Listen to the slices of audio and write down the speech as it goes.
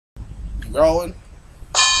Rolling.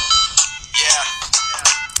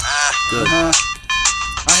 Good. I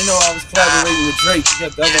didn't know I was collaborating with Drake. You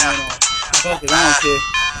got the other one on. Fuck it, I don't care.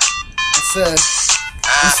 I said,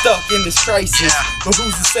 I'm stuck in this crisis, but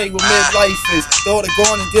who's to say what midlife is? Daughter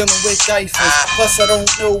gone and dealing with diapers. Plus I don't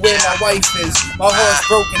know where my wife is. My heart's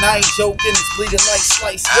broken, I ain't joking. It's bleeding like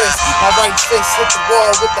sliced wrist. My right fist hit the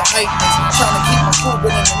wall with the hypeness. Trying to keep my cool,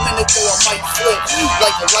 but in a minute though I might flip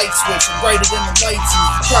like a light switch. I'm brighter than the lights. You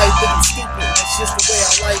try to think I'm stupid, that's just the way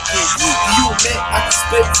I like it. Do you admit I can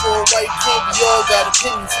spit for a white kid? We all got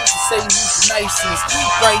opinions. Who's to say who's the nicest?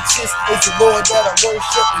 Righteous is the Lord that I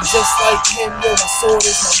worship, and just like him, yo, my sword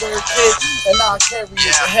is my word kid, and I'll carry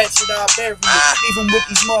it. The hatchet I'll bury it, even with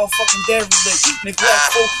these motherfucking derelict,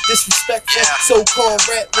 neglectful, disrespectful, so-called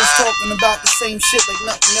rappers talking about the same shit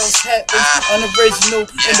like nothing else happens. Unoriginal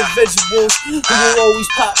individuals who will always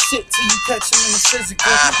pop shit till you catch them in the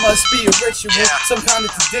physical. Must be a ritual, some kind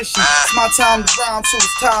of tradition. It's my time to rhyme, so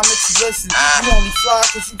it's time that you listen. You only fly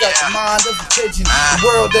cause you got the mind of a pigeon. The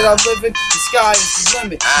world that I live in, the sky is the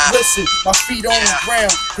limit. Listen, my feet on the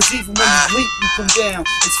ground, cause even when you leap, you come down.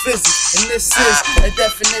 It's physics, and this is a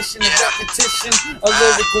definition of repetition, a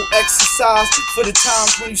lyrical exercise for the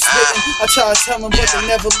times when you spittin'. I try to tell them, but they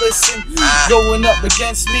never listen. Going up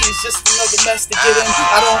against me is just another mess to get in.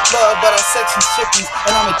 I don't love, but I section chickens,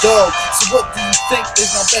 and I'm a dog. So what do you think is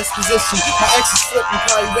my best position? My ex is flipping,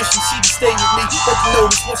 probably wishing she'd stay with me, but you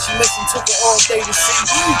notice what she missing took her all day to see.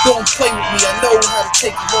 Don't play with me, I know how to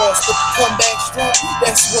take a loss, but to come back strong,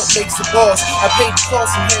 that's what makes the boss. I paid the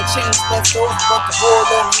cost and had change left over, but the war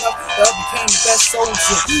long enough that I became the best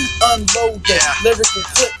soldier. Unload that lyrical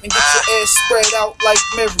clip and get your ass spread out like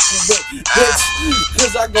Miracle Whip, bitch,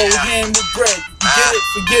 cause I go hand with bread. You get it?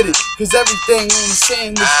 Forget it, cause everything on the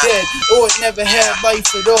sand was dead, or it never had life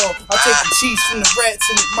at all. I take the cheese from the rats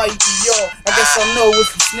and it might be y'all. I guess I know if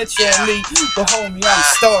you snitch on me, but homie, I'm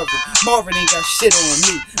starving. Marvin ain't got shit on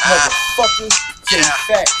me, motherfucker. J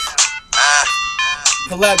Facts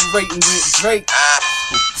collaborating with Drake.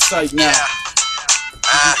 Sight now.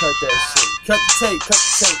 You cut that shit. Cut the tape, cut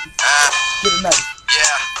the tape. Get a knife.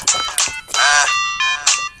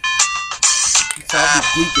 So I be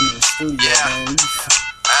geeking in the studio, man. We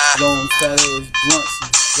blowing fat ass blunts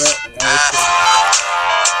and rap and everything.